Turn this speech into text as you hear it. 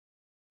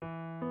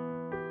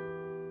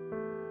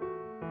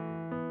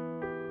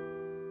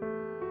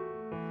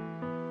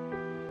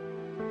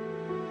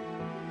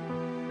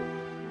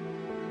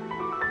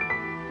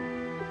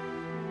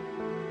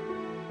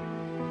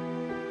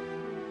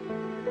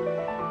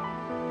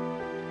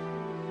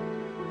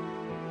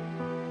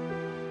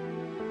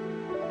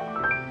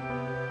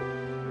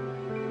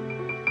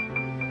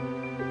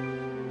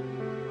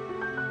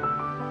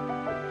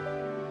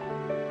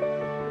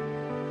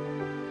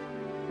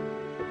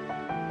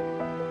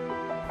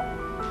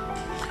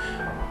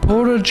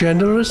Pour a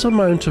generous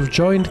amount of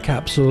joined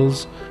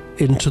capsules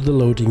into the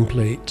loading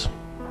plate.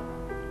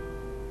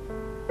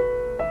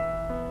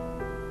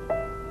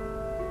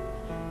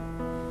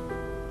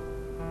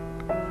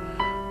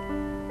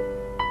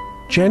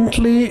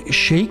 Gently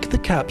shake the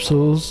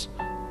capsules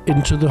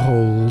into the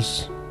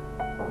holes.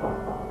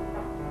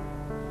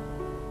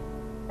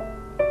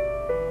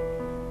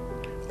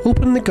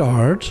 Open the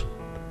guard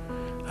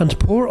and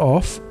pour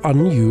off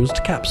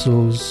unused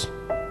capsules.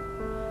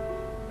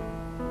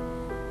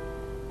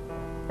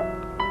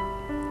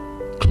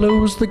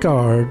 Close the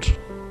guard.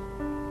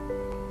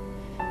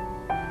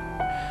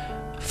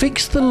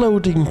 Fix the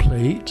loading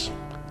plate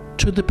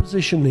to the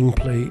positioning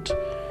plate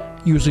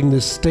using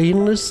the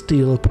stainless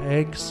steel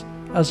pegs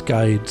as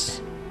guides.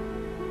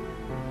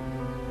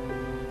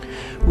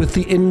 With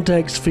the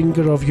index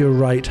finger of your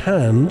right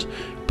hand,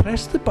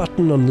 press the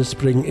button on the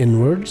spring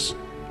inwards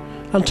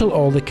until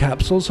all the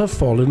capsules have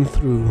fallen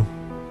through.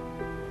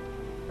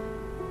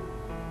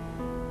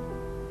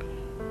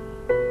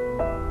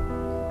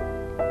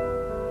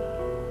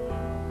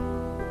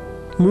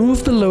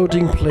 Move the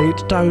loading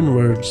plate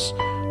downwards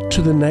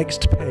to the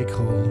next peg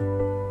hole.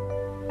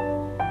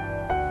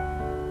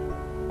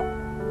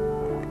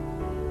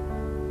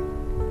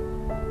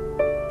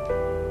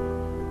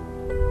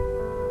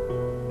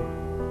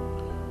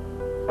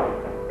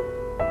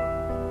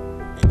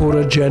 Pour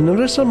a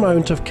generous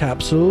amount of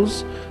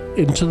capsules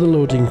into the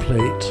loading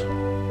plate.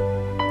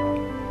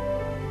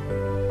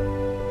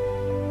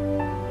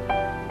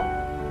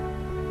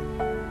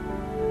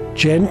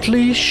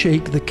 Gently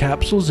shake the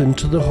capsules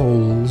into the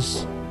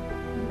holes.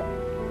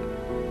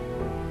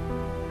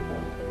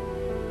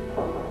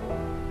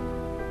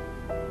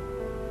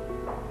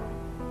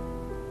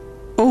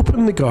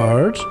 Open the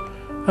guard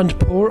and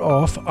pour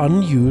off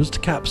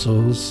unused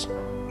capsules.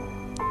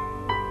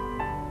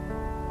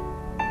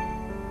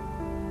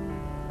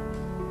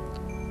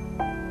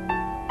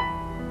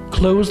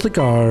 Close the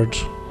guard.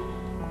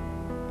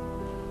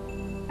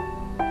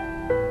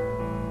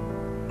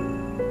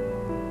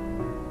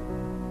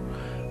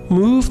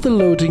 Move the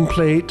loading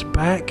plate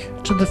back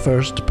to the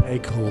first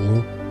peg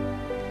hole.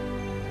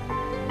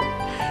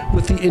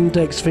 With the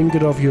index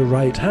finger of your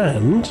right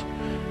hand,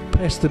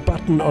 press the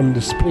button on the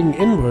spring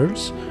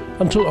inwards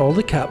until all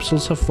the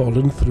capsules have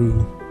fallen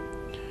through.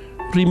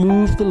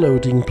 Remove the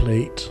loading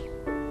plate.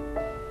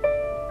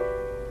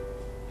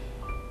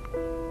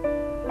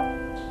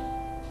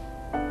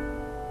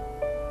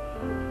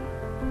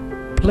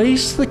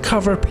 Place the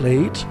cover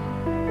plate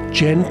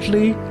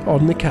gently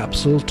on the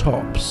capsule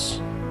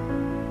tops.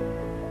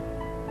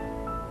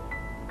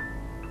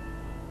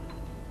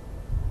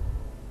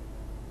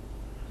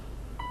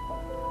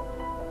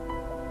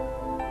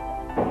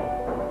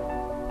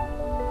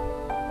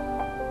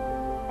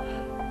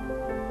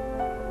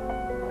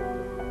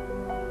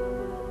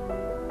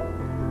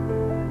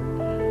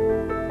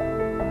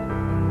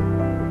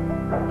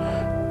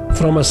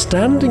 From a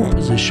standing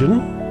position,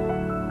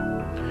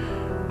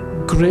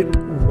 grip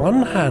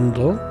one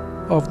handle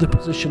of the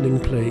positioning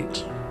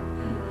plate.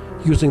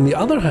 Using the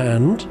other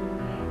hand,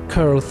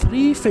 curl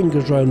 3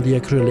 fingers round the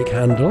acrylic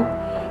handle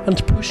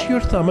and push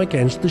your thumb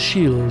against the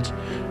shield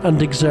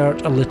and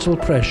exert a little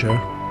pressure.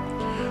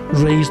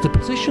 Raise the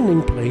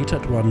positioning plate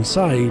at one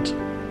side.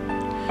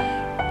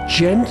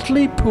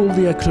 Gently pull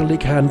the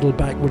acrylic handle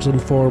backwards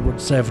and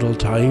forwards several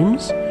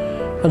times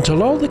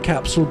until all the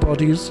capsule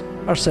bodies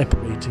are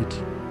separated.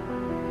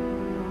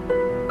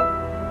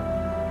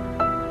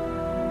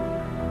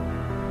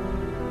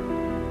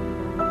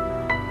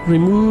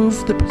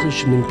 Remove the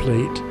positioning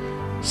plate,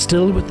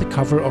 still with the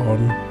cover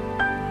on,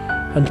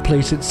 and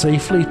place it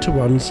safely to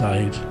one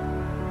side.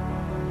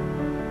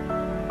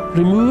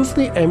 Remove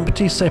the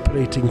empty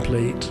separating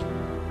plate.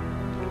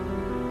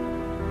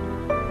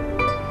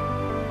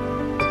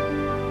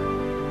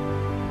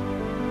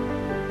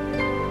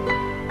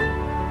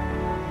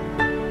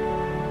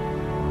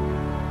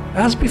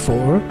 As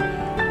before,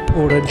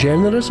 pour a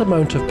generous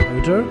amount of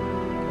powder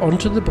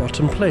onto the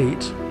bottom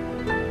plate.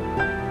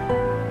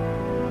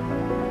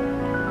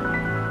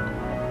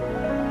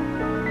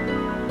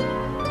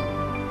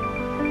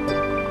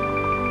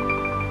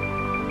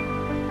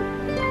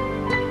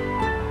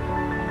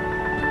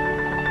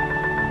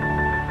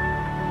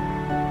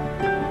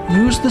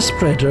 Use the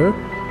spreader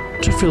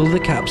to fill the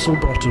capsule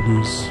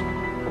bottoms.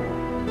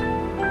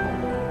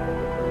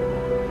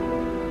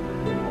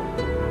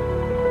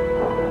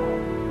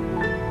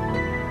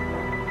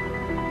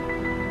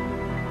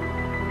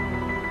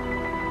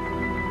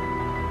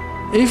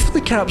 If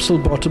the capsule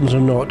bottoms are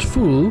not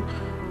full,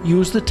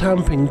 use the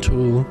tamping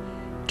tool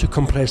to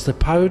compress the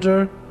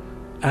powder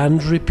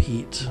and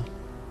repeat.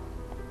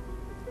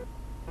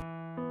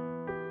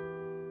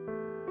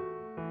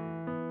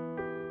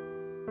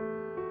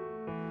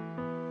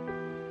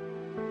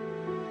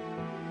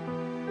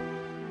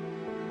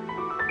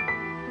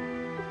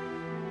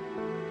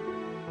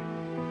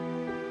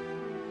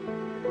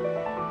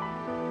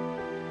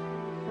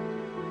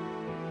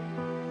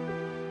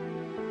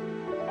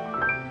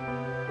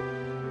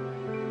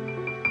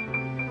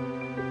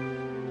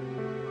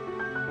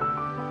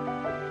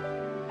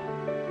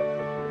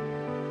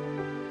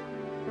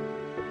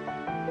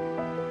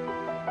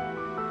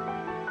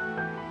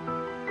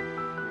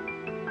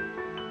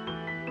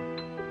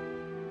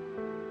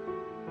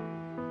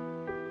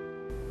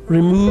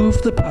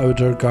 Remove the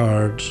powder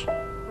guard.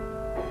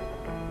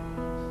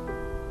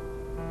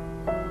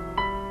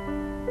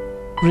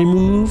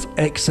 Remove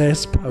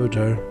excess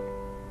powder.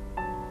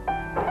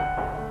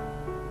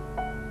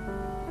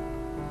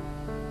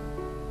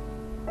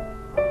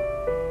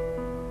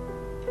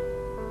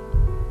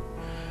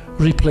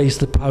 Replace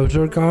the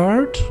powder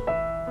guard.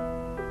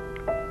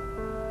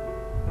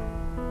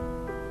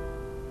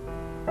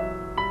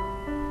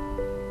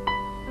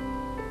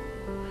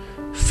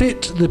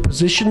 Fit the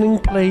positioning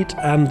plate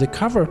and the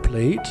cover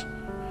plate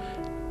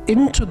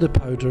into the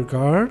powder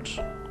guard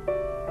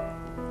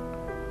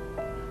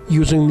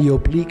using the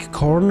oblique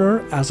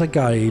corner as a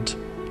guide,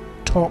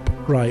 top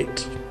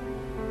right.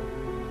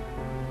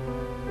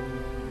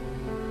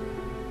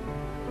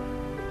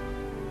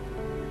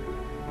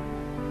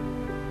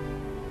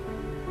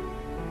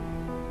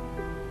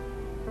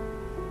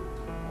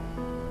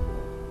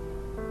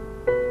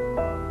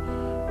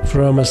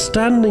 From a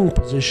standing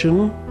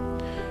position,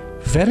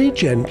 very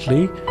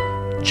gently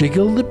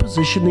jiggle the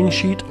positioning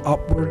sheet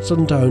upwards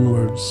and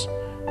downwards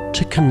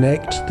to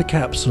connect the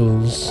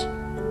capsules.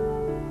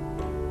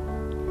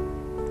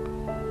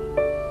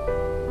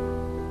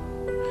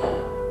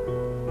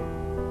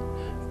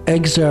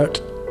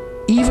 Exert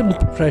even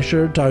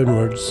pressure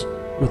downwards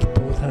with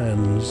both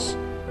hands.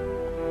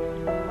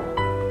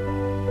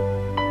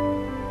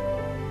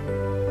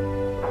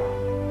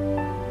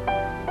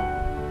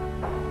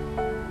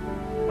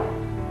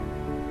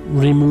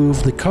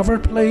 Remove the cover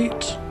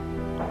plate.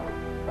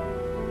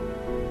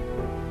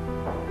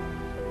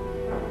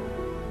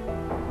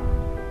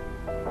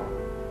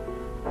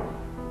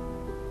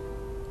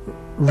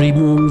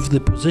 Remove the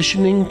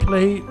positioning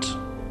plate.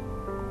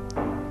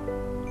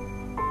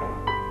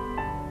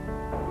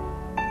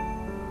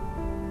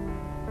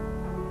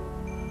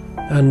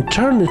 And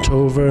turn it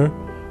over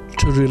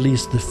to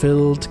release the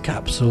filled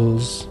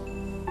capsules.